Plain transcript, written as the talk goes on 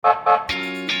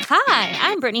Hi,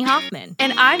 I'm Brittany Hoffman.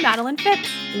 And I'm Madeline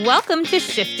Phipps. Welcome to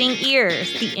Shifting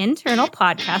Ears, the internal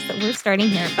podcast that we're starting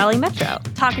here at Valley Metro.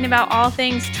 Talking about all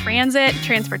things transit,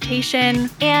 transportation,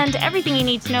 and everything you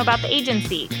need to know about the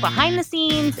agency, behind the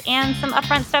scenes, and some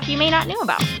upfront stuff you may not know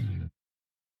about.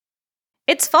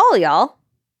 It's fall, y'all.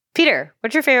 Peter,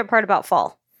 what's your favorite part about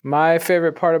fall? My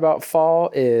favorite part about fall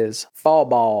is fall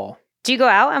ball. Do you go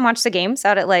out and watch the games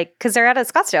out at because they're out at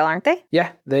Scottsdale, aren't they?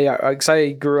 Yeah, they are.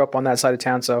 I grew up on that side of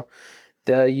town, so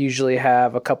they usually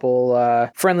have a couple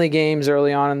friendly games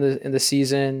early on in the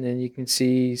season, and you can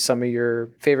see some of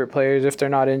your favorite players if they're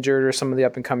not injured or some of the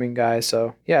up and coming guys.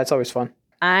 So yeah, it's always fun.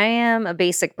 I am a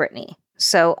basic Brittany.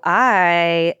 So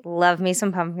I love me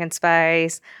some pumpkin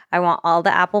spice. I want all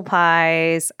the apple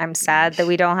pies. I'm sad that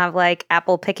we don't have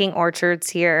apple picking orchards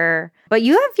here. But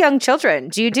you have young children.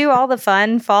 Do you do all the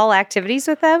fun fall activities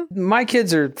with them? My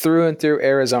kids are through and through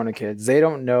Arizona kids. They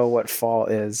don't know what fall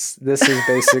is. This is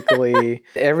basically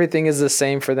everything is the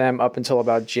same for them up until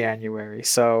about January.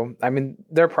 So, I mean,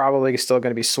 they're probably still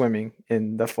going to be swimming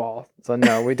in the fall. So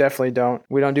no, we definitely don't.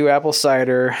 We don't do apple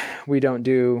cider. We don't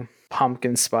do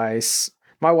pumpkin spice.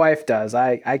 My wife does.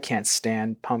 I can't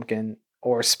stand pumpkin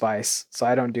or spice, so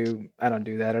I don't do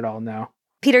that at all now.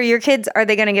 Peter, your kids, are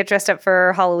they going to get dressed up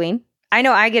for Halloween? I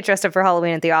know I get dressed up for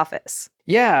Halloween at the office.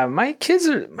 Yeah, my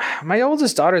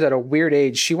oldest daughter's at a weird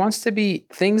age. She wants to be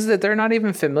things that they're not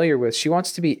even familiar with. She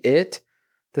wants to be It,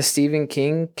 the Stephen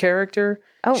King character.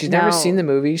 Oh, She's never seen the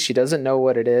movie. She doesn't know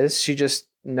what it is. She just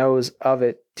knows of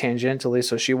it tangentially,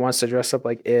 so she wants to dress up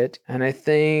like It. And I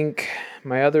think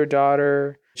my other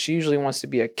daughter, she usually wants to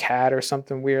be a cat or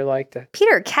something weird like that.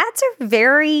 Peter, cats are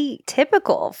very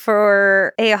typical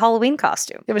for a Halloween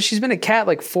costume. Yeah, but she's been a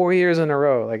cat 4 years in a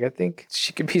row. I think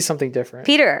she could be something different.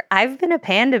 Peter, I've been a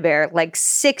panda bear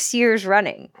 6 years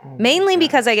running. Mainly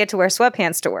because I get to wear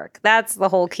sweatpants to work. That's the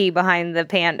whole key behind the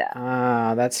panda.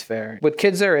 Ah, that's fair. With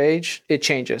kids their age, it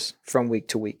changes from week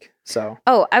to week. So.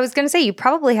 Oh, I was going to say, you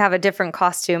probably have a different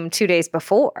costume 2 days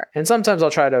before. And sometimes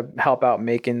I'll try to help out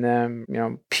making them,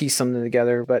 piece something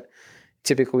together. But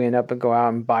typically we end up and go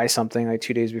out and buy something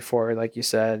 2 days before, like you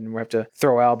said. And we have to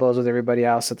throw elbows with everybody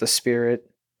else at the Spirit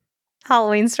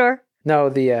Halloween store? No,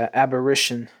 the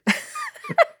Aberration.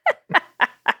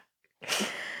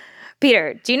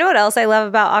 Peter, do you know what else I love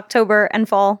about October and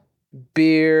fall?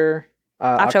 Beer.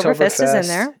 Oktoberfest is in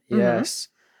there. Yes.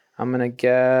 Mm-hmm. I'm going to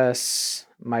guess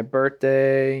my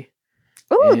birthday.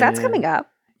 Ooh, that's coming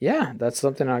up. Yeah, that's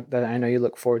something that I know you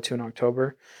look forward to in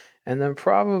October. And then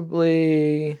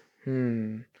probably,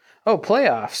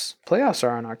 playoffs. Playoffs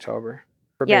are in October.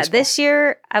 Yeah, baseball. This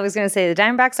year, I was going to say the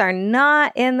Diamondbacks are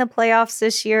not in the playoffs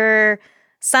this year.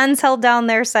 Suns held down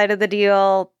their side of the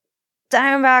deal.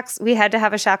 Diamondbacks, we had to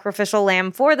have a sacrificial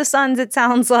lamb for the Suns, it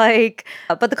sounds like.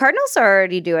 But the Cardinals are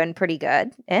already doing pretty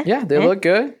good. Yeah, they look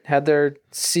good. Had their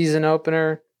season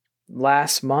opener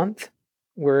last month.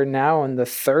 We're now in the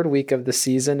third week of the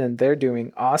season, and they're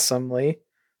doing awesomely.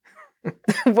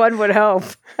 One would hope.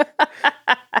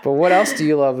 But what else do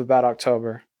you love about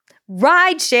October?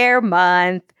 Rideshare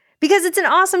month. Because it's an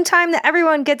awesome time that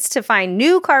everyone gets to find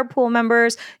new carpool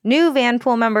members, new van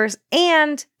pool members,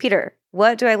 and Peter,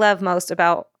 what do I love most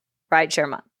about Rideshare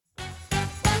month?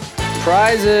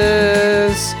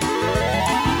 Prizes!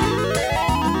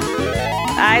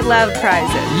 I love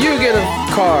prizes. You get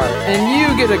a car, and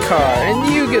you get a car,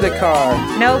 and you get a car.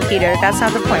 No, Peter, that's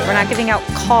not the point. We're not giving out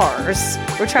cars.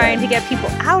 We're trying to get people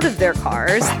out of their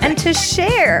cars and to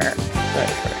share.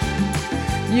 Right.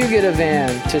 You get a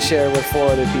van to share with 4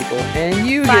 other people, and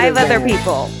you get Five a van. other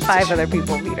people. 5 other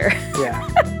people, Peter. Yeah.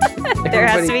 There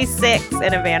has to be 6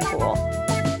 in a van pool.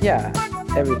 Yeah,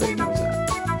 everybody knows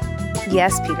that.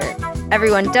 Yes, Peter.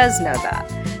 Everyone does know that.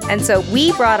 And so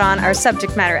we brought on our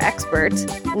subject matter expert,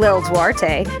 Lil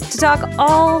Duarte, to talk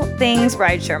all things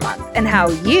Rideshare Month and how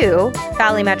you,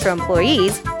 Valley Metro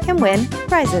employees, can win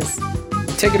prizes.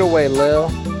 Take it away, Lil.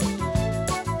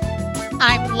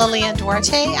 I'm Lillian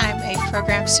Duarte. I'm a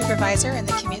program supervisor in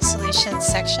the Commute Solutions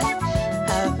section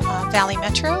of Valley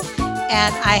Metro,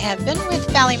 and I have been with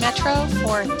Valley Metro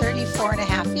for 34 and a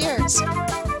half years.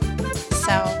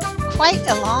 So quite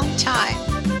a long time.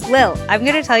 Lil, I'm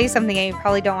going to tell you something and you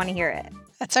probably don't want to hear it.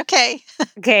 That's okay.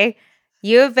 Okay?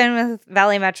 You have been with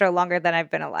Valley Metro longer than I've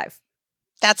been alive.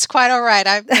 That's quite all right.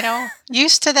 I'm,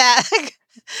 used to that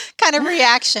kind of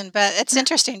reaction, but it's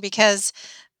interesting because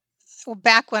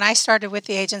back when I started with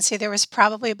the agency, there was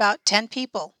probably about 10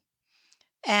 people,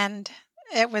 and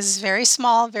it was very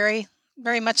small, very,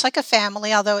 very much like a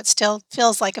family, although it still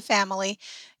feels like a family,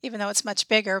 even though it's much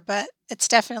bigger, but it's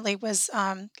definitely was,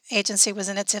 agency was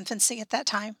in its infancy at that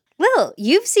time. Lil,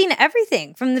 you've seen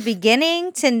everything from the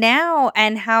beginning to now,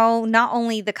 and how not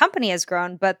only the company has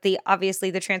grown, but obviously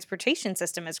the transportation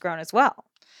system has grown as well.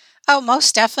 Oh,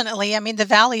 most definitely. I mean, the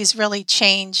valley's really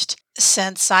changed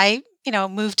since I,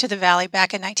 moved to the valley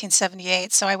back in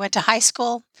 1978. So I went to high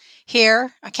school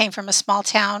here. I came from a small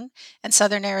town in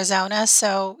southern Arizona.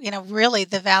 So, really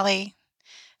the valley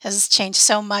has changed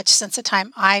so much since the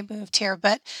time I moved here.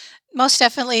 But most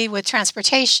definitely with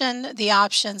transportation, the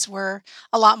options were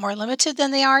a lot more limited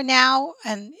than they are now.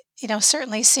 And,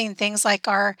 certainly seeing things like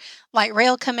our light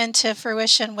rail come into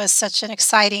fruition was such an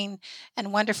exciting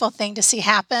and wonderful thing to see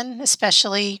happen,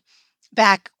 especially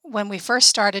back when we first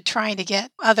started trying to get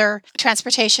other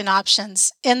transportation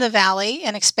options in the valley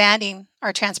and expanding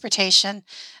our transportation.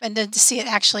 And then to see it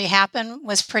actually happen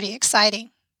was pretty exciting.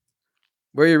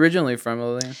 Where are you originally from,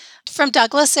 Lillian? From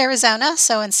Douglas, Arizona,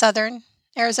 so in southern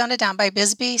Arizona, down by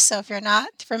Bisbee. So if you're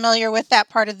not familiar with that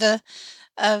part of the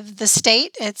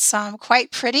state, it's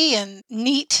quite pretty and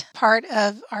neat part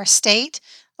of our state.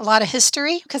 A lot of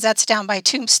history because that's down by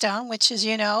Tombstone, which, as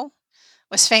you know,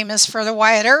 was famous for the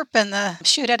Wyatt Earp and the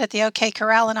shootout at the OK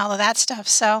Corral and all of that stuff.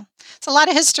 So it's a lot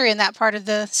of history in that part of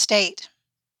the state.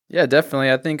 Yeah,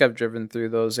 definitely. I think I've driven through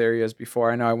those areas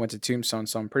before. I know I went to Tombstone,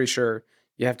 so I'm pretty sure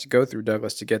you have to go through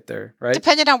Douglas to get there, right?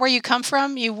 Depending on where you come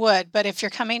from, you would. But if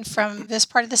you're coming from this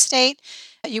part of the state,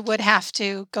 you would have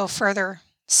to go further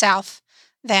south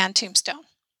than Tombstone.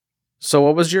 So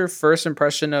what was your first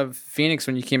impression of Phoenix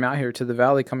when you came out here to the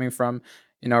valley, coming from,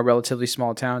 a relatively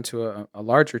small town to a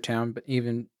larger town? But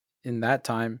even in that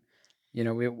time,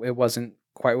 it wasn't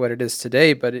quite what it is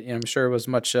today, but I'm sure it was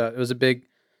it was a big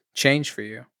change for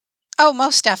you. Oh,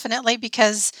 most definitely,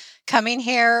 because coming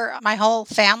here, my whole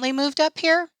family moved up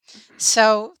here.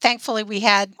 So thankfully, we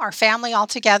had our family all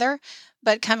together.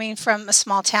 But coming from a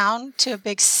small town to a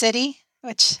big city,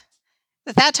 which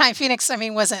at that time, Phoenix,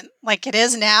 wasn't like it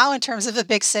is now in terms of a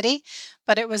big city,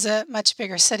 but it was a much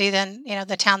bigger city than,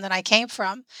 the town that I came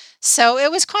from. So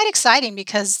it was quite exciting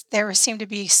because there seemed to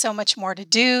be so much more to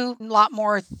do, a lot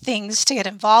more things to get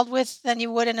involved with than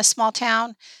you would in a small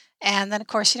town. And then, of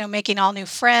course, making all new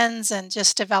friends and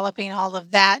just developing all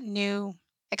of that new,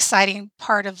 exciting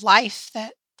part of life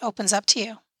that opens up to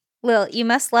you. Lil, you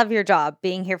must love your job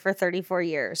being here for 34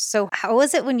 years. So how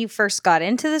was it when you first got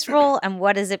into this role, and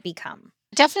what has it become?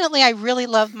 Definitely, I really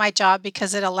love my job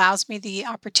because it allows me the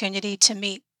opportunity to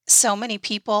meet so many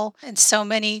people and so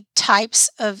many types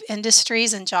of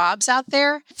industries and jobs out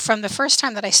there. From the first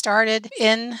time that I started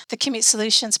in the Commute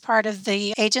Solutions part of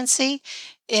the agency,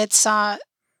 it's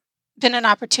been an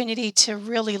opportunity to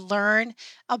really learn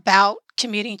about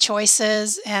commuting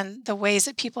choices and the ways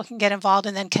that people can get involved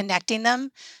and then connecting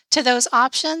them to those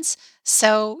options.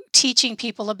 So teaching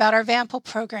people about our Vanpool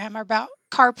program, about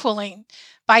carpooling,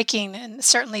 biking, and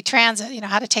certainly transit,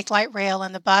 how to take light rail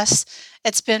and the bus.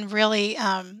 It's been really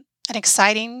an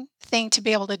exciting thing to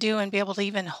be able to do and be able to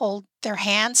even hold their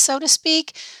hand, so to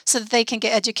speak, so that they can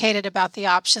get educated about the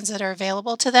options that are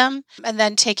available to them. And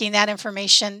then taking that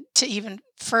information to even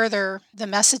further the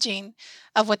messaging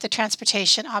of what the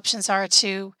transportation options are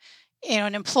to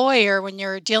an employer. When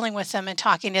you're dealing with them and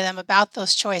talking to them about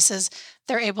those choices,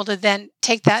 they're able to then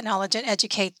take that knowledge and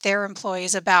educate their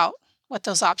employees about what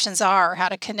those options are, or how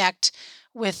to connect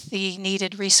with the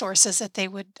needed resources that they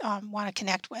would want to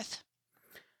connect with.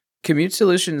 Commute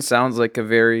Solutions sounds like a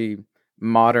very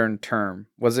modern term.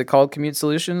 Was it called Commute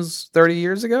Solutions 30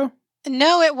 years ago?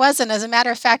 No, it wasn't. As a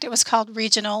matter of fact, it was called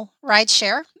Regional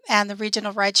Rideshare, and the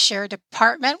Regional Rideshare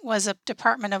Department was a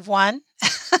department of one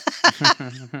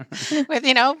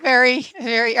with, very,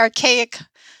 very archaic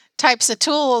types of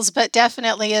tools, but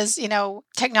definitely as,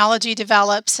 technology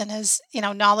develops and as,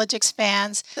 knowledge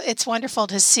expands, it's wonderful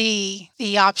to see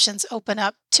the options open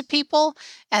up to people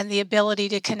and the ability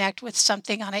to connect with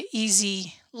something on an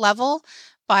easy level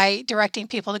by directing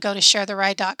people to go to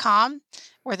sharetheride.com,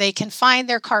 where they can find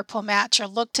their carpool match or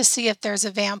look to see if there's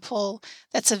a Vanpool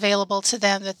that's available to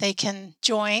them that they can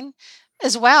join.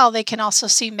 As well, they can also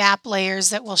see map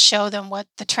layers that will show them what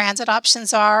the transit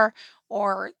options are,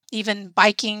 or even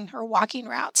biking or walking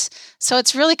routes. So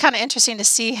it's really kind of interesting to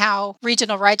see how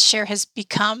regional rideshare has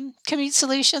become Commute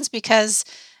Solutions, because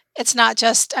it's not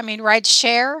just,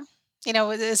 rideshare, it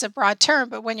is a broad term,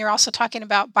 but when you're also talking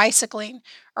about bicycling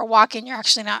or walking, you're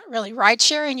actually not really ride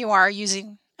sharing, you are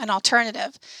using an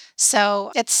alternative.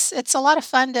 So it's a lot of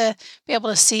fun to be able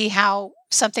to see how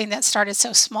something that started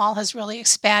so small has really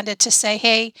expanded to say,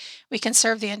 hey, we can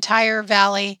serve the entire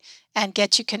valley and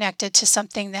get you connected to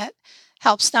something that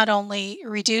helps not only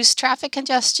reduce traffic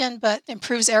congestion, but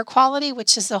improves air quality,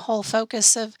 which is the whole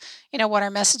focus of, what our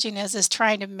messaging is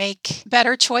trying to make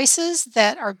better choices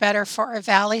that are better for our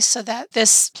valley so that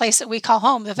this place that we call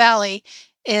home, the valley,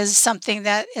 is something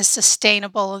that is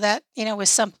sustainable, that, is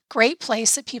some great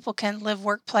place that people can live,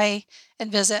 work, play,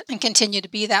 and visit and continue to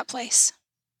be that place.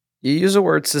 You use the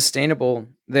word sustainable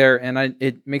there, and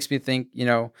it makes me think,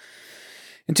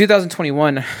 in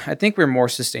 2021, I think we're more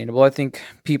sustainable. I think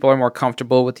people are more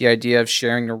comfortable with the idea of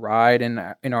sharing a ride, and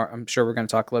I'm sure we're going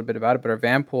to talk a little bit about it. But our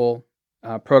Vanpool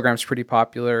program is pretty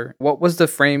popular. What was the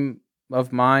frame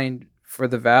of mind for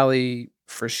the Valley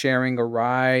for sharing a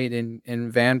ride and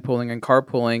vanpooling and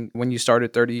carpooling when you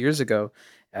started 30 years ago?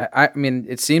 I mean,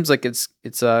 it seems like it's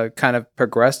kind of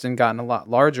progressed and gotten a lot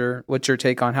larger. What's your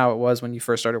take on how it was when you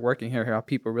first started working here? How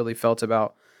people really felt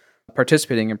about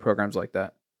participating in programs like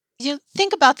that? You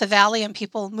think about the valley and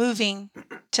people moving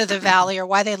to the valley or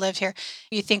why they live here.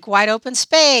 You think wide open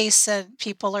space, and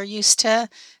people are used to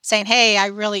saying, hey, I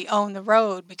really own the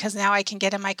road because now I can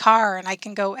get in my car and I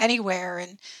can go anywhere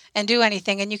and do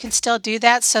anything. And you can still do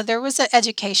that. So there was an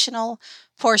educational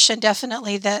portion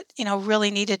definitely that, really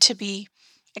needed to be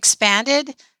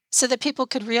expanded so that people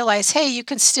could realize, hey, you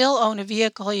can still own a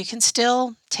vehicle, you can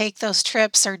still take those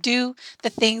trips or do the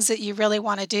things that you really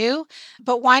want to do,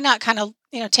 but why not kind of,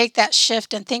 take that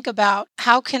shift and think about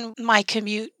how can my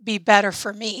commute be better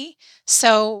for me?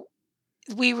 So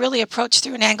we really approach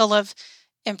through an angle of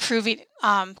improving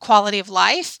quality of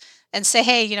life and say,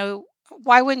 hey,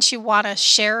 why wouldn't you want to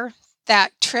share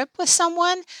that trip with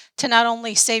someone to not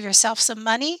only save yourself some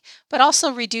money, but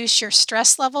also reduce your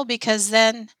stress level because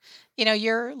then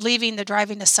you're leaving the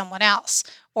driving to someone else,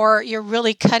 or you're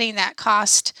really cutting that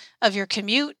cost of your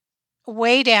commute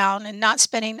way down and not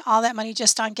spending all that money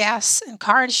just on gas and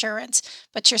car insurance,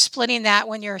 but you're splitting that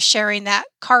when you're sharing that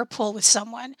carpool with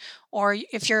someone, or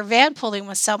if you're van pooling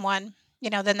with someone,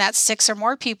 then that's 6 or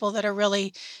more people that are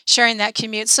really sharing that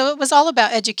commute. So it was all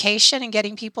about education and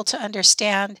getting people to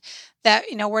understand that,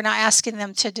 we're not asking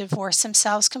them to divorce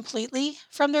themselves completely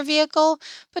from their vehicle,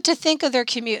 but to think of their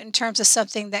commute in terms of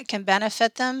something that can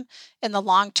benefit them in the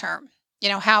long term,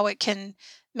 how it can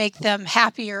make them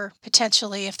happier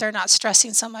potentially if they're not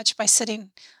stressing so much by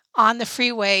sitting on the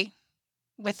freeway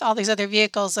with all these other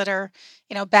vehicles that are,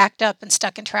 backed up and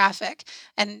stuck in traffic,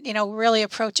 and, really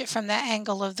approach it from that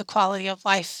angle of the quality of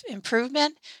life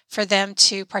improvement for them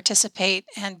to participate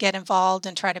and get involved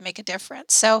and try to make a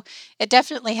difference. So it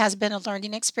definitely has been a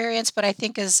learning experience, but I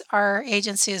think as our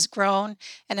agency has grown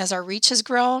and as our reach has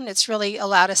grown, it's really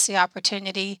allowed us the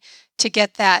opportunity to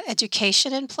get that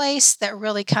education in place that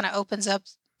really kind of opens up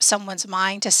someone's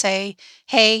mind to say,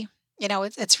 hey,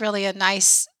 it's really a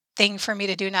nice thing for me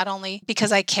to do, not only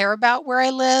because I care about where I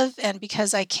live and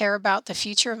because I care about the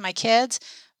future of my kids,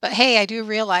 but hey, I do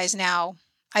realize now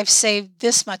I've saved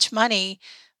this much money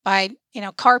by,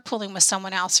 carpooling with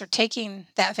someone else or taking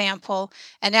that van pool.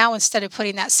 And now instead of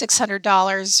putting that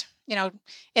 $600,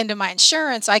 into my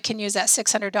insurance, I can use that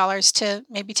 $600 to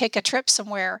maybe take a trip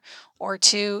somewhere or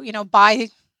to, buy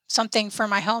something for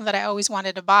my home that I always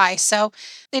wanted to buy. So,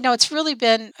 it's really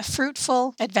been a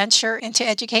fruitful adventure into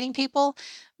educating people,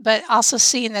 but also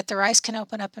seeing that their eyes can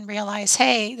open up and realize,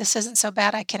 hey, this isn't so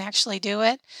bad, I can actually do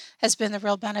it, has been the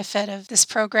real benefit of this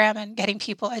program and getting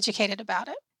people educated about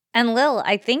it. And Lil,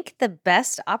 I think the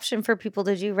best option for people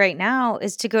to do right now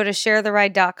is to go to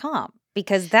sharetheride.com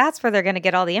because that's where they're going to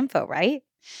get all the info, right?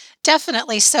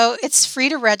 Definitely. So it's free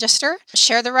to register.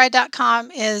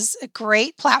 Sharetheride.com is a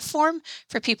great platform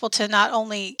for people to not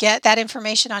only get that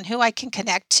information on who I can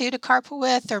connect to carpool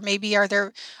with, or maybe are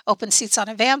there open seats on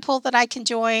a van pool that I can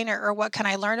join, or what can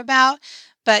I learn about?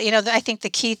 But, I think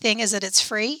the key thing is that it's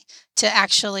free to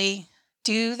actually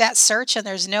do that search and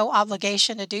there's no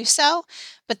obligation to do so.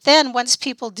 But then once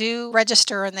people do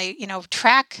register and they,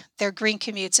 track their green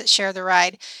commutes at Share the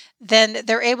Ride, then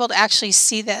they're able to actually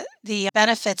see that the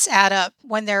benefits add up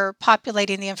when they're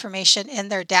populating the information in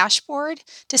their dashboard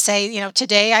to say,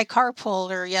 today I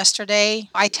carpooled or yesterday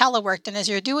I teleworked. And as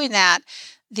you're doing that,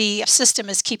 the system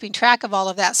is keeping track of all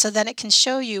of that. So then it can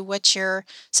show you what your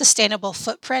sustainable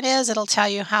footprint is. It'll tell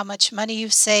you how much money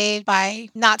you've saved by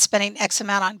not spending X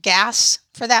amount on gas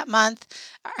for that month,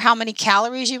 how many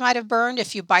calories you might have burned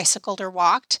if you bicycled or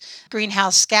walked,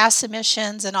 greenhouse gas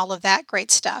emissions, and all of that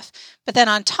great stuff. But then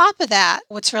on top of that,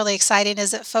 what's really exciting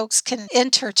is that folks can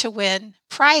enter to win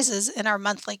prizes in our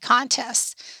monthly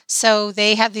contests. So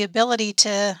they have the ability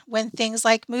to win things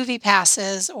like movie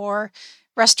passes or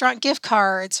restaurant gift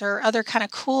cards or other kind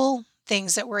of cool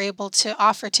things that we're able to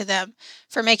offer to them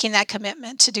for making that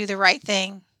commitment to do the right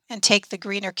thing and take the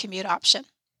greener commute option.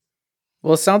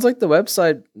 Well, it sounds like the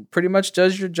website pretty much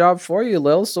does your job for you,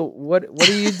 Lil. So what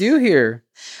do you do here?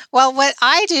 Well, what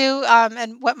I do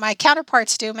and what my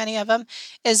counterparts do, many of them,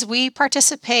 is we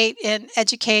participate in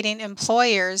educating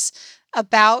employers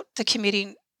about the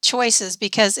commuting choices.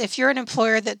 Because if you're an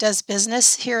employer that does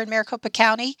business here in Maricopa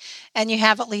County and you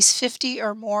have at least 50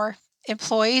 or more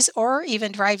employees or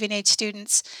even driving age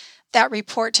students that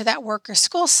report to that work or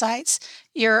school sites,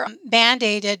 you're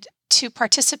mandated to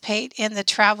participate in the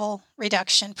travel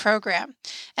reduction program.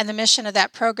 And the mission of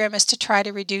that program is to try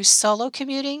to reduce solo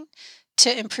commuting,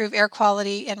 to improve air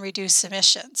quality and reduce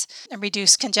emissions and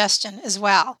reduce congestion as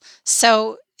well.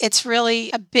 So it's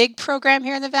really a big program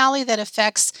here in the Valley that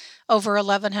affects over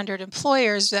 1,100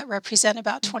 employers that represent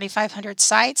about 2,500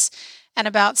 sites and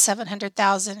about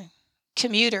 700,000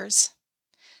 commuters.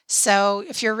 So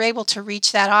if you're able to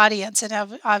reach that audience,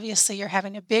 and obviously you're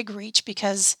having a big reach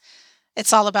because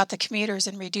it's all about the commuters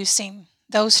and reducing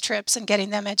those trips and getting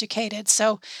them educated.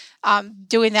 So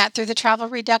doing that through the travel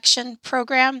reduction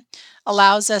program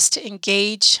allows us to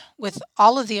engage with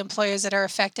all of the employers that are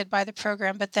affected by the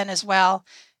program, but then as well,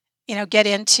 get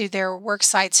into their work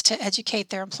sites to educate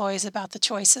their employees about the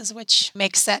choices, which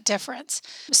makes that difference.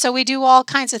 So we do all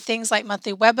kinds of things like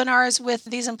monthly webinars with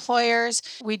these employers.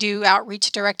 We do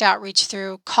outreach, direct outreach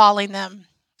through calling them,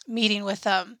 meeting with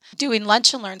them, doing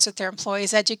lunch and learns with their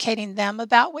employees, educating them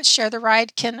about what Share the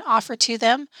Ride can offer to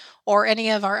them, or any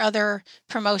of our other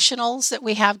promotionals that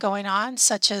we have going on,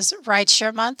 such as Ride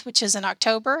Share Month, which is in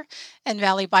October, and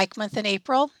Valley Bike Month in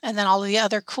April, and then all of the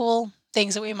other cool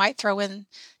things that we might throw in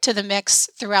to the mix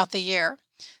throughout the year.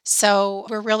 So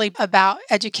we're really about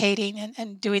educating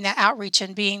and doing that outreach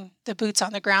and being the boots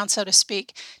on the ground, so to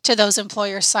speak, to those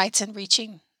employer sites and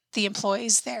reaching the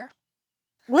employees there.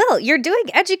 Lil, you're doing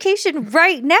education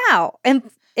right now. And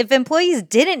if employees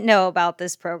didn't know about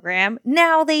this program,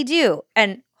 now they do.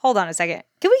 And hold on a second.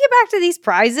 Can we get back to these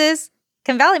prizes?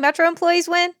 Can Valley Metro employees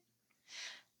win?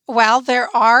 Well, there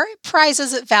are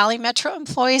prizes that Valley Metro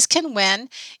employees can win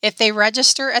if they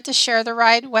register at the Share the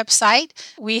Ride website.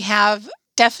 We have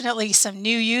definitely some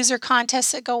new user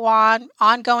contests that go on,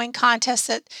 ongoing contests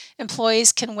that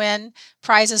employees can win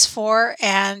prizes for,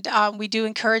 and we do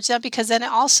encourage them, because then it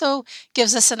also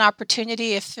gives us an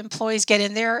opportunity, if employees get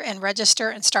in there and register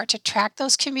and start to track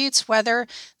those commutes, whether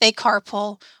they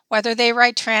carpool, whether they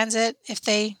ride transit, if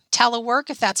they telework,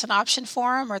 if that's an option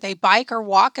for them, or they bike or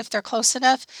walk if they're close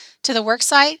enough to the work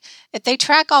site. If they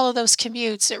track all of those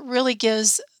commutes, it really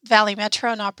gives Valley Metro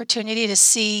an opportunity to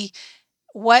see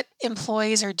what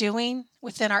employees are doing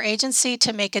within our agency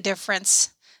to make a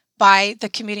difference by the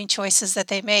commuting choices that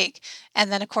they make.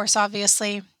 And then, of course,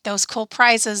 obviously, those cool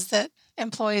prizes that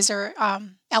employees are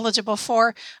eligible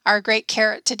for are a great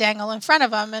carrot to dangle in front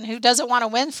of them. And who doesn't want to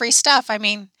win free stuff? I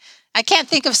mean, I can't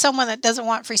think of someone that doesn't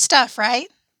want free stuff, right?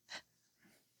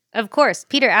 Of course.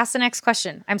 Peter, ask the next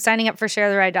question. I'm signing up for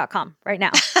sharetheride.com right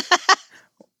now.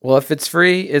 Well, if it's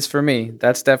free, it's for me.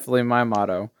 That's definitely my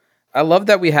motto. I love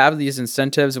that we have these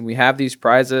incentives and we have these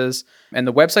prizes, and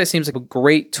the website seems like a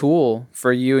great tool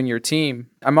for you and your team.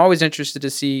 I'm always interested to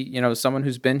see, someone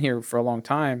who's been here for a long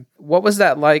time. What was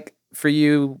that like for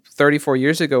you 34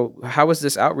 years ago? How was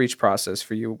this outreach process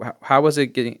for you? How was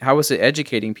it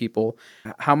educating people?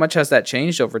 How much has that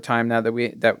changed over time now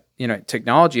that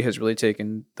technology has really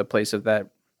taken the place of that?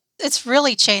 It's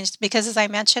really changed because, as I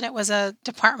mentioned, it was a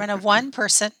department of one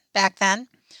person back then.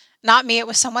 Not me, it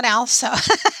was someone else. So,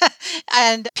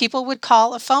 and people would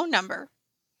call a phone number,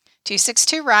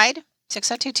 262-RIDE,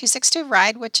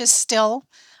 602-262-RIDE, which is still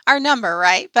our number,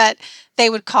 right? But they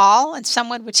would call and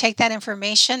someone would take that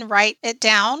information, write it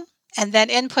down, and then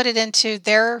input it into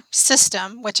their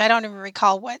system, which I don't even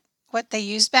recall what they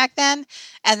used back then.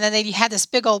 And then they had this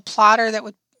big old plotter that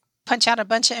would punch out a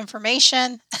bunch of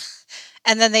information.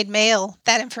 And then they'd mail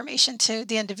that information to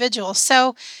the individual.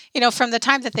 So, from the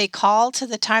time that they called to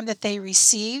the time that they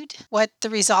received what the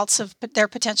results of their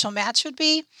potential match would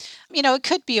be, it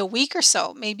could be a week or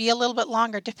so, maybe a little bit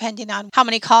longer, depending on how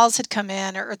many calls had come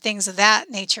in or things of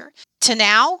that nature. To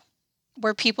now,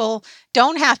 where people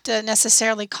don't have to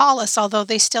necessarily call us, although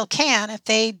they still can if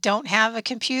they don't have a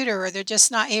computer or they're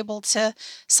just not able to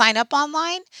sign up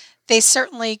online. They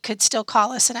certainly could still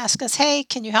call us and ask us, hey,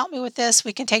 can you help me with this?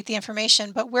 We can take the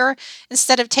information. But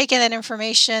instead of taking that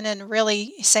information and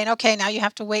really saying, okay, now you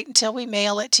have to wait until we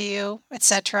mail it to you,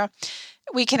 etc.,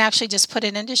 we can actually just put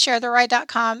it into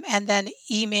sharetheride.com and then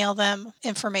email them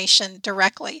information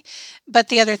directly. But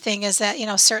the other thing is that,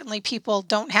 certainly people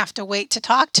don't have to wait to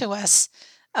talk to us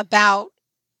about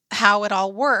how it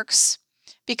all works,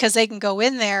 because they can go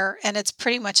in there and it's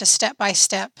pretty much a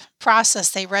step-by-step process.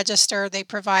 They register, they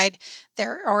provide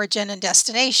their origin and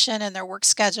destination and their work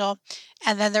schedule,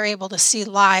 and then they're able to see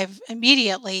live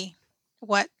immediately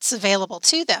what's available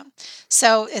to them.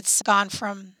 So it's gone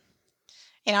from,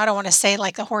 I don't want to say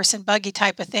like the horse and buggy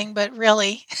type of thing, but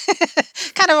really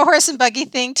kind of a horse and buggy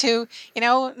thing to,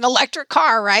 an electric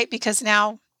car, right? Because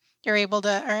now you're able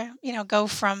to, go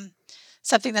from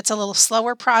something that's a little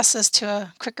slower process to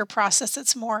a quicker process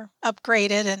that's more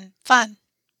upgraded and fun.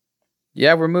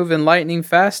 Yeah, we're moving lightning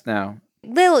fast now.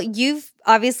 Lil, you've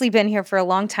obviously been here for a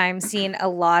long time, seen a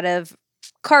lot of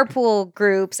carpool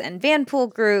groups and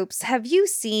vanpool groups. Have you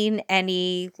seen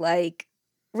any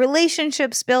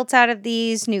relationships built out of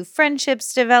these, new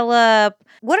friendships develop?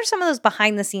 What are some of those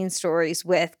behind the scenes stories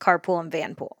with carpool and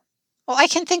vanpool? Well, I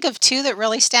can think of two that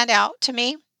really stand out to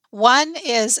me. One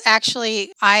is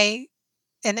actually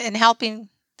in helping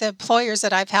the employers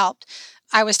that I've helped,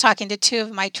 I was talking to two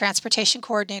of my transportation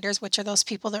coordinators, which are those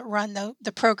people that run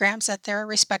the programs at their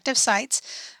respective sites,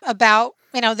 about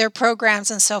their programs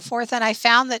and so forth. And I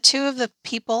found that two of the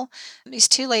people, these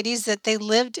two ladies, that they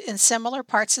lived in similar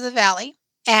parts of the valley.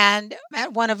 And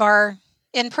at one of our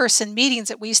in-person meetings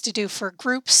that we used to do for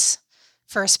groups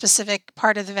for a specific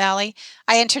part of the valley,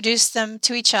 I introduced them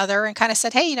to each other and kind of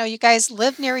said, hey, you guys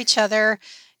live near each other.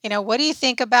 What do you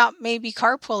think about maybe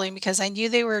carpooling? Because I knew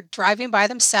they were driving by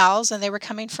themselves and they were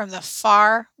coming from the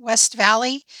far West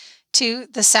Valley to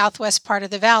the southwest part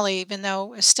of the valley. Even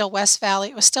though it was still West Valley,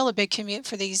 it was still a big commute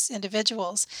for these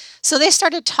individuals. So they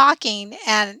started talking,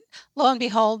 and lo and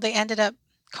behold, they ended up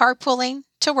carpooling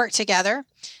to work together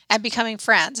and becoming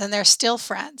friends. And they're still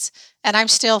friends. And I'm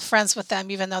still friends with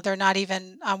them, even though they're not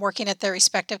even working at their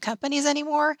respective companies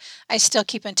anymore. I still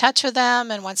keep in touch with them,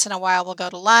 and once in a while we'll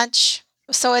go to lunch.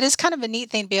 So it is kind of a neat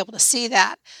thing to be able to see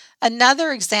that.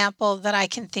 Another example that I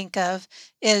can think of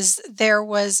is there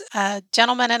was a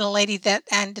gentleman and a lady that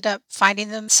ended up finding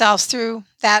themselves through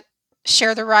that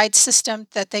share the ride system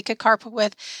that they could carpool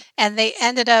with, and they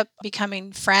ended up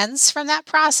becoming friends from that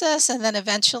process, and then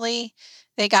eventually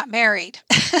they got married.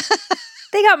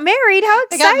 They got married? How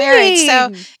exciting! They got married, so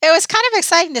it was kind of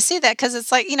exciting to see that, because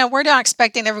it's like, we're not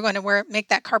expecting everyone to make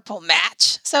that carpool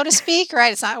match, so to speak,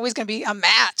 right? It's not always going to be a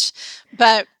match,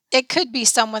 but it could be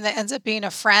someone that ends up being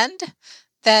a friend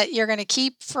that you're going to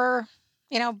keep for,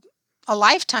 a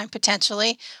lifetime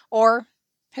potentially, or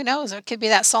who knows, it could be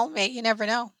that soulmate. You never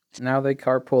know. Now they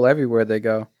carpool everywhere they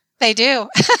go. They do.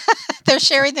 They're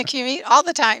sharing the commute all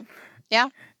the time. Yeah.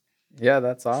 Yeah,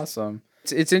 that's awesome.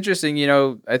 It's interesting,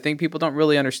 I think people don't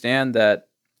really understand that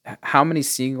how many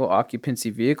single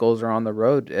occupancy vehicles are on the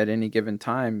road at any given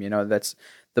time. That's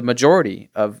the majority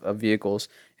of vehicles.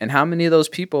 And how many of those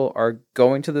people are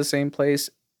going to the same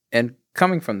place and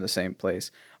coming from the same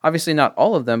place? Obviously not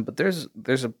all of them, but there's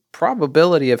a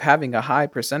probability of having a high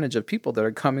percentage of people that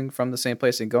are coming from the same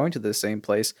place and going to the same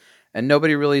place. And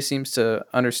nobody really seems to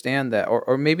understand that.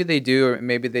 Or maybe they do, or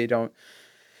maybe they don't.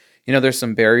 There's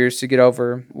some barriers to get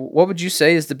over. What would you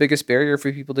say is the biggest barrier for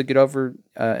people to get over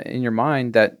in your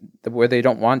mind where they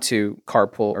don't want to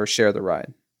carpool or share the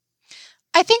ride?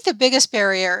 I think the biggest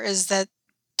barrier is that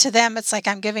to them, it's like,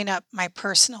 I'm giving up my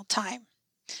personal time.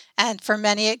 And for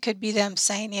many, it could be them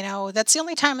saying, that's the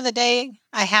only time of the day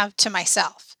I have to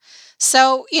myself.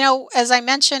 So, as I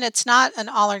mentioned, it's not an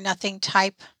all or nothing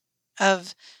type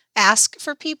of ask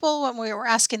for people. When we were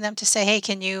asking them to say, hey,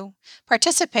 can you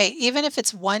participate? Even if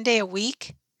it's one day a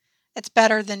week, it's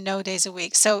better than no days a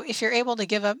week. So if you're able to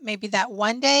give up maybe that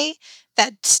one day,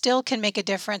 that still can make a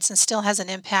difference and still has an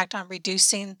impact on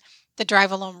reducing the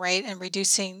drive alone rate and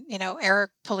reducing,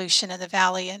 air pollution in the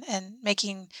valley and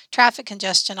making traffic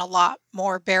congestion a lot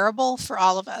more bearable for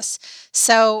all of us.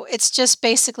 So it's just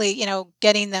basically,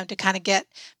 getting them to kind of get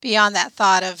beyond that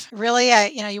thought of, really,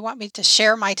 you want me to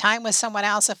share my time with someone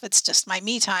else if it's just my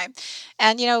me time.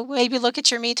 And, maybe look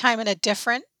at your me time in a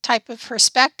different type of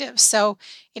perspective. So,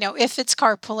 if it's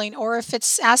carpooling or if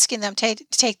it's asking them to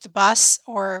take the bus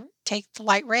or take the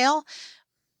light rail,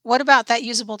 what about that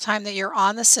usable time that you're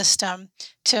on the system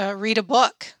to read a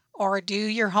book or do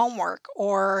your homework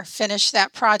or finish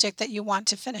that project that you want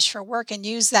to finish for work, and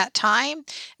use that time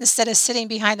instead of sitting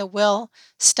behind the wheel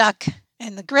stuck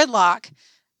in the gridlock,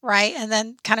 right? And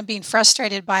then kind of being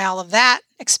frustrated by all of that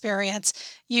experience.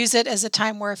 Use it as a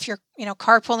time where if you're,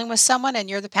 carpooling with someone and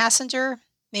you're the passenger,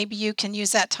 maybe you can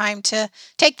use that time to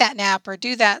take that nap or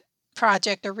do that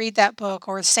project or read that book,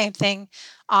 or the same thing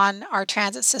on our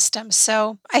transit system.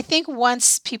 So I think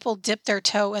once people dip their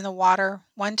toe in the water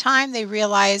one time, they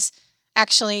realize,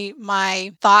 actually,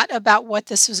 my thought about what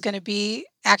this was going to be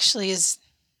actually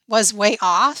was way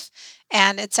off.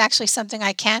 And it's actually something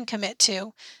I can commit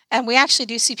to. And we actually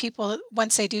do see people,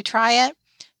 once they do try it,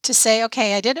 to say,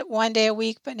 okay, I did it one day a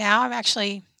week, but now I'm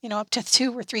actually, up to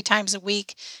 2 or 3 times a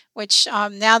week, which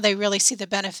now they really see the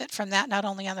benefit from that, not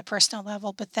only on the personal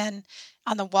level, but then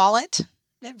on the wallet.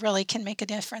 It really can make a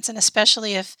difference. And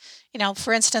especially if,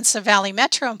 for instance, the Valley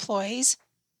Metro employees,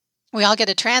 we all get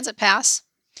a transit pass.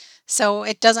 So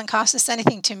it doesn't cost us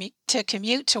anything to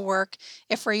commute to work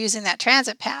if we're using that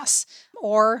transit pass.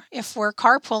 Or if we're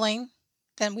carpooling,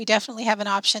 then we definitely have an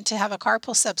option to have a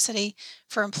carpool subsidy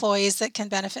for employees that can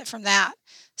benefit from that.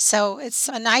 So it's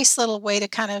a nice little way to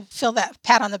kind of feel that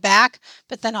pat on the back,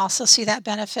 but then also see that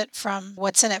benefit from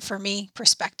what's in it for me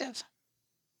perspective.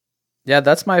 Yeah,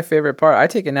 that's my favorite part. I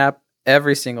take a nap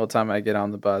every single time I get on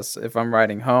the bus. If I'm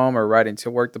riding home or riding to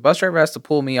work, the bus driver has to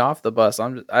pull me off the bus.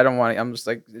 I'm just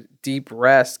like deep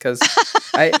rest because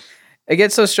I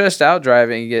get so stressed out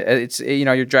driving.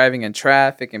 You're driving in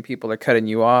traffic and people are cutting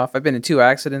you off. I've been in 2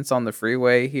 accidents on the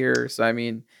freeway here, so I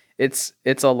mean, it's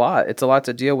a lot. It's a lot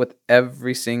to deal with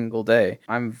every single day.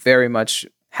 I'm very much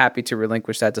happy to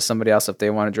relinquish that to somebody else if they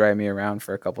want to drive me around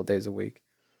for a couple days a week.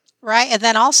 Right. And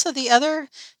then also the other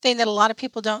thing that a lot of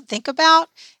people don't think about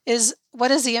is what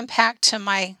is the impact to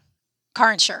my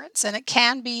car insurance? And it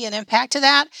can be an impact to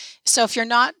that. So if you're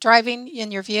not driving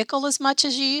in your vehicle as much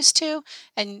as you used to,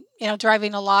 and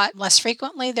driving a lot less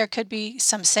frequently, there could be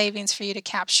some savings for you to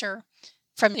capture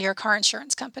from your car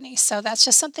insurance company. So that's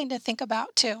just something to think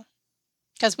about too.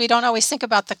 Because we don't always think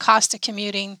about the cost of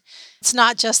commuting. It's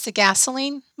not just the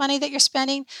gasoline money that you're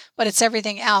spending, but it's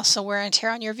everything else. So wear and tear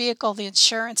on your vehicle, the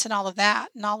insurance and all of that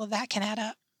can add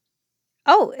up.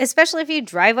 Oh, especially if you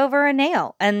drive over a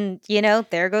nail and,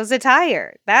 there goes a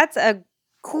tire. That's a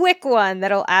quick one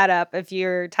that'll add up if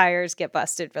your tires get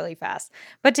busted really fast.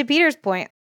 But to Peter's point,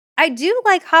 I do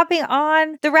like hopping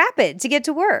on the Rapid to get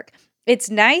to work. It's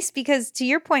nice because, to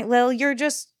your point, Lil, you're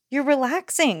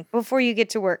relaxing before you get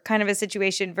to work, kind of a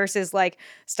situation versus like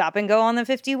stop and go on the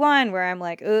 51 where I'm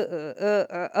like,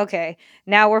 okay,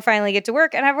 now we're finally get to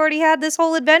work. And I've already had this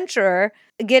whole adventure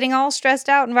getting all stressed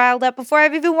out and riled up before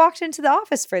I've even walked into the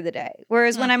office for the day.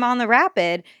 Whereas when I'm on the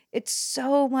Rapid, it's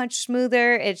so much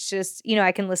smoother. It's just,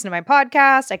 I can listen to my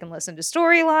podcast. I can listen to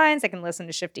storylines. I can listen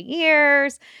to Shifting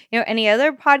Gears, any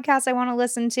other podcasts I want to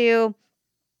listen to.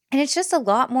 And it's just a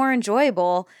lot more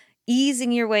enjoyable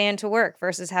easing your way into work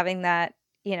versus having that,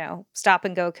 stop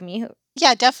and go commute.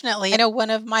 Yeah, definitely. I know one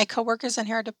of my coworkers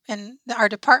in our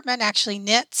department actually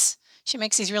knits. She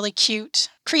makes these really cute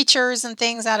creatures and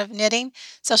things out of knitting.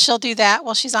 So she'll do that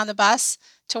while she's on the bus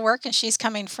to work, and she's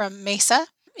coming from Mesa.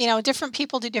 Different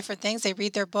people do different things. They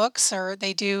read their books or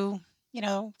they do,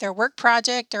 their work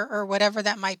project or whatever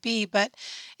that might be. But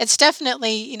it's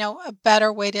definitely, a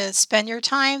better way to spend your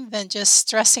time than just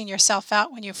stressing yourself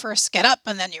out when you first get up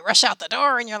and then you rush out the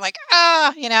door and you're like,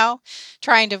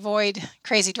 trying to avoid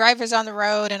crazy drivers on the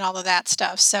road and all of that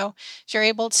stuff. So if you're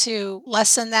able to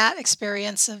lessen that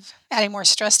experience of adding more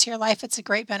stress to your life, it's a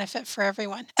great benefit for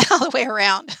everyone all the way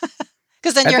around.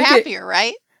 Because then you're happier,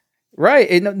 right?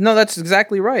 Right. No, that's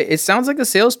exactly right. It sounds like a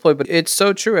sales ploy, but it's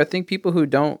so true. I think people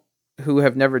who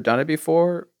have never done it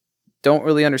before don't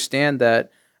really understand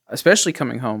that, especially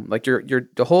coming home, like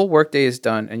the whole workday is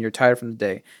done and you're tired from the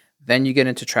day. Then you get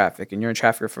into traffic and you're in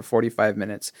traffic for 45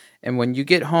 minutes. And when you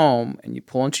get home and you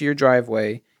pull into your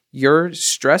driveway, your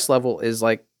stress level is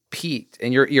like peaked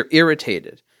and you're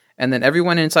irritated. And then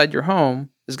everyone inside your home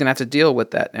is going to have to deal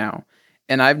with that now.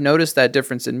 And I've noticed that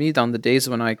difference in me on the days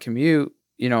when I commute.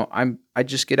 I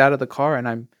just get out of the car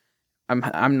and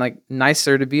I'm like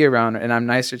nicer to be around and I'm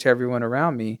nicer to everyone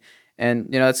around me.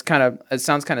 And, it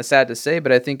sounds kind of sad to say,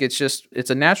 but I think it's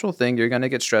a natural thing. You're going to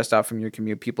get stressed out from your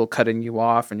commute, people cutting you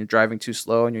off and you're driving too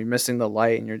slow and you're missing the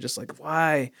light and you're just like,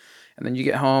 why? And then you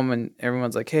get home and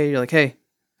everyone's like, hey, you're like, hey,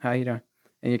 how you doing?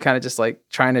 And you're kind of just like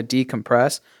trying to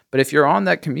decompress. But if you're on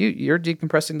that commute, you're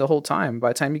decompressing the whole time. By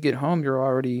the time you get home, you're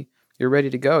ready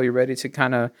to go. You're ready to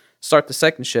kind of start the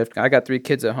second shift. I got 3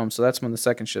 kids at home, so that's when the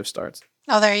second shift starts.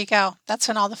 Oh, there you go. That's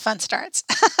when all the fun starts.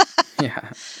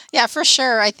 Yeah. Yeah, for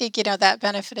sure. I think, that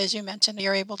benefit, as you mentioned,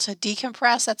 you're able to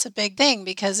decompress. That's a big thing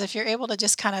because if you're able to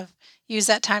just kind of use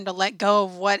that time to let go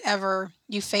of whatever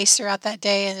you face throughout that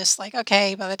day and just like,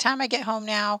 okay, by the time I get home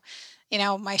now,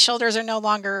 my shoulders are no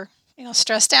longer,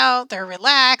 stressed out, they're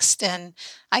relaxed, and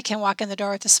I can walk in the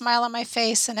door with a smile on my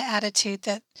face and an attitude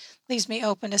that leaves me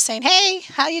open to saying, hey,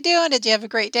 how you doing? Did you have a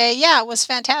great day? Yeah, it was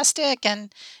fantastic.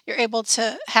 And you're able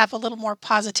to have a little more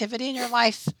positivity in your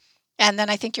life. And then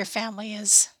I think your family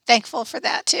is thankful for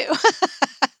that too.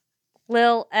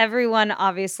 Lil, everyone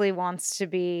obviously wants to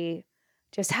be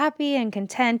just happy and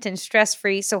content and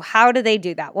stress-free. So how do they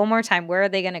do that? One more time, where are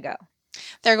they going to go?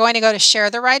 They're going to go to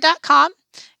sharetheride.com.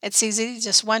 It's easy,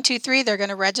 just 1, 2, 3. They're going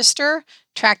to register,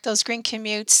 track those green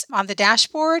commutes on the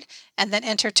dashboard, and then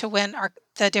enter to win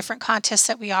the different contests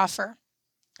that we offer.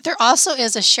 There also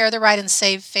is a Share the Ride and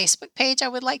Save Facebook page I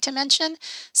would like to mention.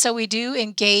 So we do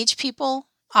engage people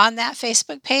on that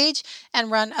Facebook page and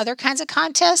run other kinds of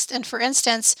contests. And for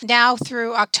instance, now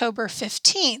through October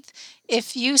 15th,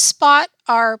 if you spot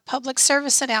our public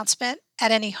service announcement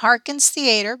at any Harkins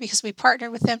Theater, because we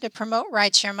partnered with them to promote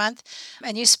Rideshare Month,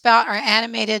 and you spot our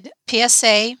animated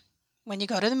PSA when you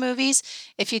go to the movies,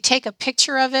 if you take a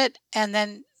picture of it and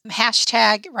then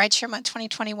hashtag Rideshare Month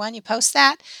 2021, you post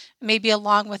that, maybe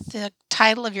along with the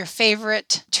title of your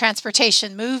favorite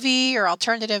transportation movie or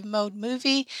alternative mode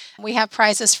movie. We have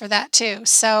prizes for that too.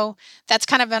 So that's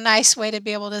kind of a nice way to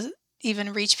be able to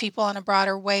even reach people in a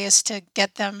broader way, is to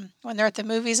get them when they're at the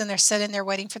movies and they're sitting there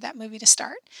waiting for that movie to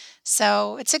start.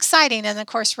 So it's exciting. And of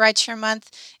course, Rideshare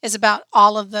Month is about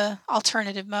all of the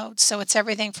alternative modes. So it's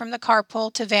everything from the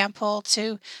carpool to vanpool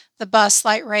to the bus,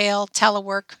 light rail,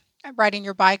 telework, riding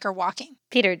your bike or walking.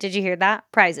 Peter, did you hear that?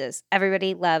 Prizes.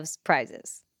 Everybody loves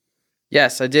prizes.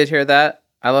 Yes, I did hear that.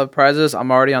 I love prizes.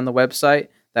 I'm already on the website.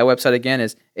 That website again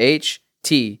is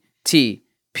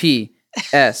https://v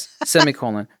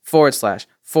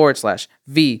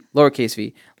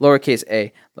lowercase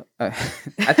a.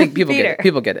 I think people get it.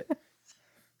 People get it.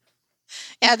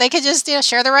 Yeah, they could just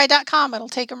sharetheride.com. It'll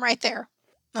take them right there.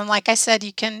 And like I said,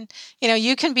 you can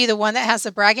be the one that has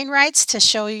the bragging rights to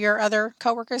show your other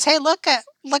coworkers, hey, look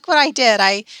what I did.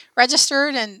 I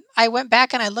registered and I went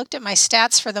back and I looked at my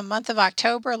stats for the month of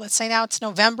October. Let's say now it's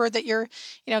November that you're,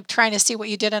 trying to see what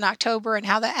you did in October and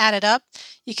how that added up.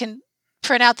 You can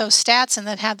print out those stats and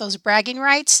then have those bragging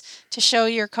rights to show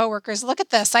your coworkers, look at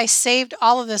this. I saved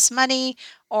all of this money,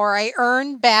 or I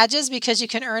earned badges, because you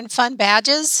can earn fun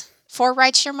badges for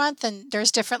Rideshare Month, and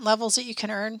there's different levels that you can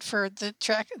earn for the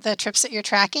trips that you're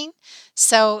tracking.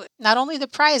 So not only the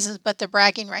prizes, but the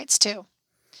bragging rights too.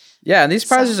 Yeah, and these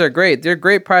prizes are great. They're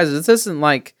great prizes. It's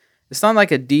not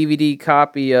like a DVD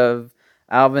copy of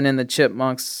Alvin and the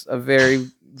Chipmunks, a very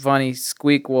funny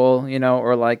Squeakquel,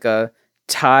 or like a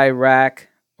tie rack,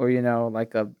 or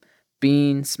like a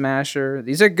bean smasher.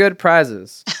 These are good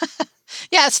prizes.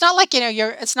 Yeah, it's not like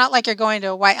it's not like you're going to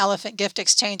a White Elephant gift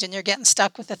exchange and you're getting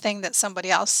stuck with the thing that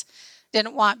somebody else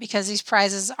didn't want, because these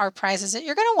prizes are prizes that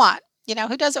you're going to want.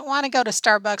 Who doesn't want to go to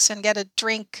Starbucks and get a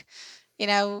drink,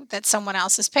 that someone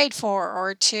else has paid for,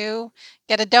 or to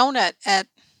get a donut at,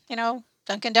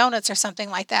 Dunkin' Donuts or something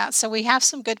like that. So we have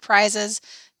some good prizes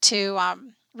to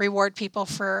reward people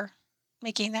for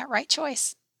making that right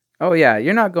choice. Oh yeah,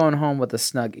 you're not going home with a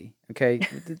Snuggie, okay?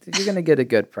 You're going to get a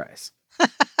good price.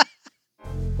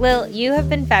 Lil, you have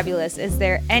been fabulous. Is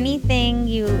there anything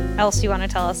else you want to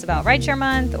tell us about Rideshare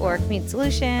Month or Commute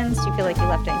Solutions? Do you feel like you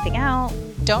left anything out?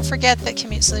 Don't forget that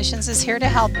Commute Solutions is here to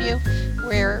help you.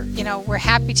 We're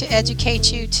happy to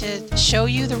educate you, to show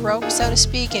you the ropes, so to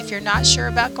speak. If you're not sure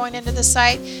about going into the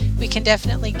site, we can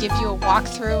definitely give you a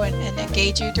walkthrough and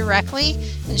engage you directly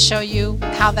and show you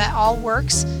how that all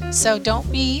works. So don't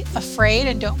be afraid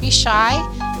and don't be shy.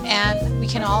 And we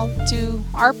can all do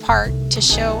our part to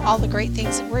show all the great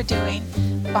things that we're doing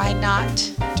by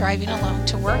not driving alone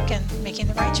to work and making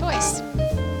the right choice.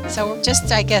 So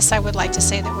I guess I would like to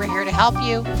say that we're here to help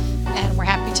you, and we're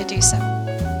happy to do so.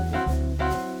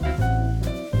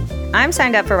 I'm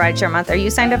signed up for Rideshare Month. Are you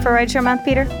signed up for Rideshare Month,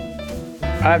 Peter?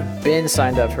 I've been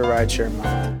signed up for Rideshare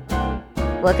Month.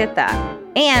 Look at that.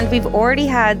 And we've already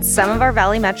had some of our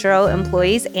Valley Metro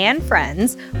employees and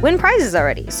friends win prizes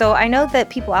already. So I know that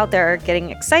people out there are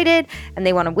getting excited and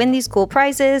they want to win these cool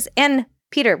prizes. And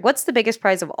Peter, what's the biggest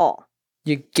prize of all?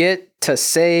 You get to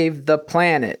save the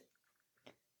planet.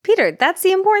 Peter, that's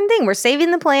the important thing. We're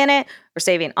saving the planet. We're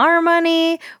saving our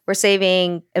money. We're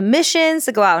saving emissions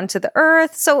to go out into the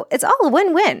earth. So it's all a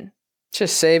win-win.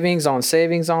 Just savings on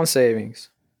savings on savings.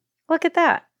 Look at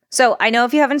that. So I know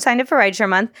if you haven't signed up for Rideshare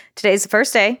Month, today's the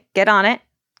first day. Get on it.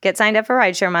 Get signed up for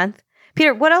Rideshare Month.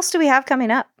 Peter, what else do we have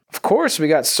coming up? Of course, we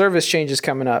got service changes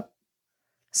coming up.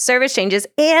 Service changes,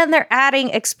 and they're adding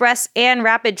express and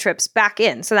rapid trips back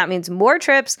in. So that means more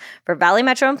trips for Valley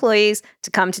Metro employees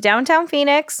to come to downtown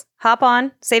Phoenix, hop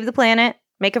on, save the planet,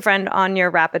 make a friend on your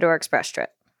rapid or express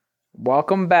trip.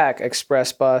 Welcome back,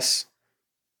 Express Bus.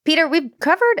 Peter, we've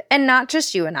covered, and not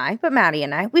just you and I, but Maddie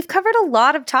and I, we've covered a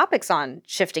lot of topics on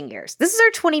shifting gears. This is our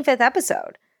 25th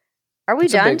episode. Are we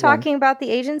done talking about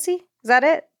the agency? Is that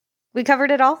it? We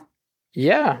covered it all?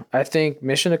 Yeah, I think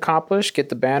mission accomplished. Get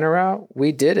the banner out.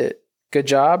 We did it. Good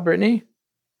job, Brittany.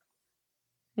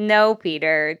 No,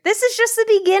 Peter. This is just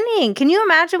the beginning. Can you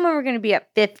imagine when we're going to be at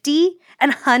 50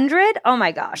 and 100? Oh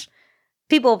my gosh.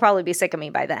 People will probably be sick of me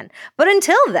by then. But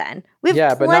until then, we have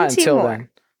Yeah, but not plenty until more. then.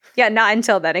 Yeah, not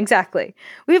until then. Exactly.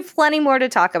 We have plenty more to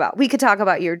talk about. We could talk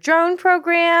about your drone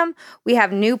program. We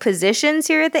have new positions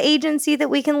here at the agency that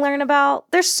we can learn about.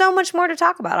 There's so much more to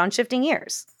talk about on Shifting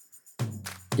Gears.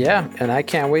 Yeah, and I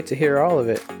can't wait to hear all of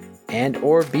it and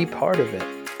or be part of it.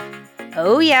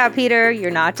 Oh yeah, Peter,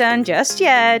 you're not done just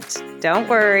yet. Don't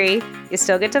worry. You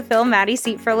still get to fill Maddie's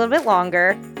seat for a little bit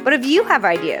longer. But if you have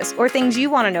ideas or things you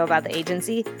want to know about the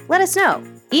agency, let us know.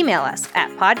 Email us at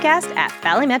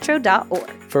podcast@valleymetro.org.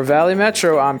 For Valley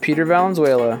Metro, I'm Peter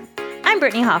Valenzuela. I'm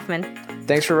Brittany Hoffman.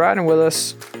 Thanks for riding with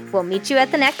us. We'll meet you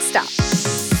at the next stop.